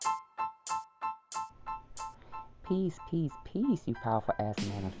Peace, you powerful ass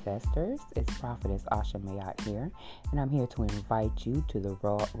manifestors. It's Prophetess Asha Mayat here, and I'm here to invite you to the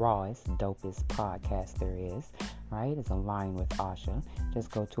rawest, dopest podcast there is. Right? It's Align with Asha.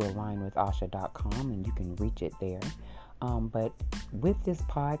 Just go to alignwithasha.com and you can reach it there. But with this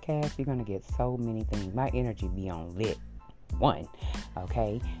podcast, you're gonna get so many things. My energy be on lit. 1,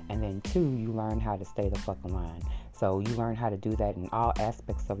 okay, and then 2, you learn how to stay the fuck aligned. So you learn how to do that in all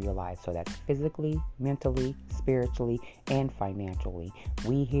aspects of your life. So that's physically, mentally, spiritually, and financially.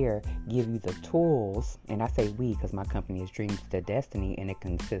 We here give you the tools, and I say we because my company is Dreams to Destiny, and it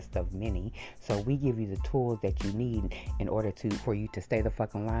consists of many. So we give you the tools that you need in order for you to stay the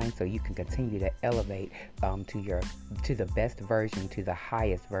fucking line, so you can continue to elevate to the best version, to the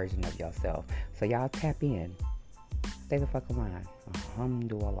highest version of yourself. So y'all tap in. Stay the fucking line.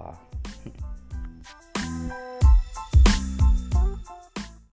 Alhamdulillah.